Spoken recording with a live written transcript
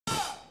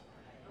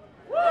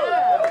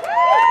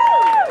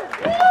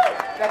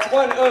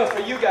one for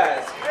you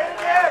guys.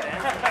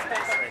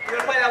 We're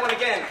gonna play that one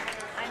again.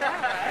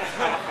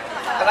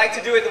 I like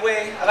to do it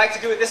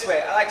this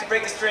way. I like to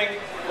break the string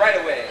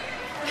right away.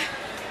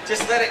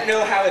 Just let it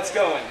know how it's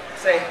going.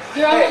 Say,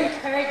 you're all hey.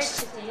 encouraged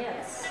to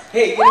dance.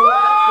 Hey, you know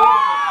what?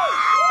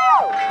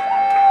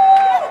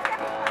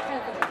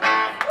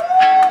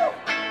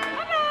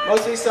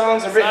 Most of these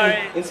songs are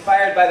written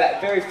inspired by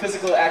that very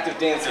physical act of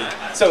dancing.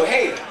 So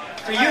hey,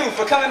 for you,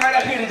 for coming right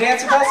up here to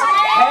dance with us,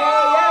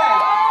 hell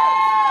yeah!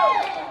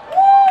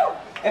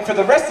 And for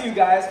the rest of you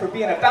guys, for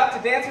being about to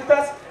dance with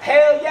us,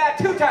 hell yeah,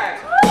 2 times!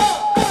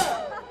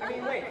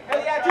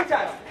 Hell yeah, 2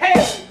 times!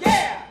 Hell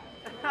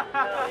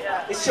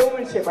yeah! It's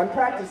showmanship, I'm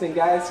practicing,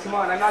 guys. Come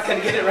on, I'm not gonna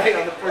get it right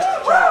on the first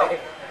try.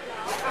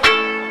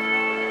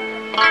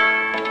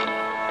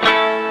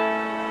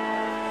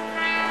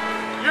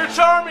 You're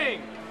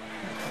charming!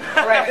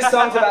 Alright, this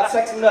song's about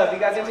sex and love. You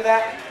guys into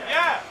that?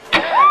 Yeah!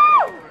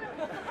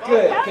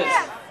 Good,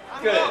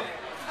 good.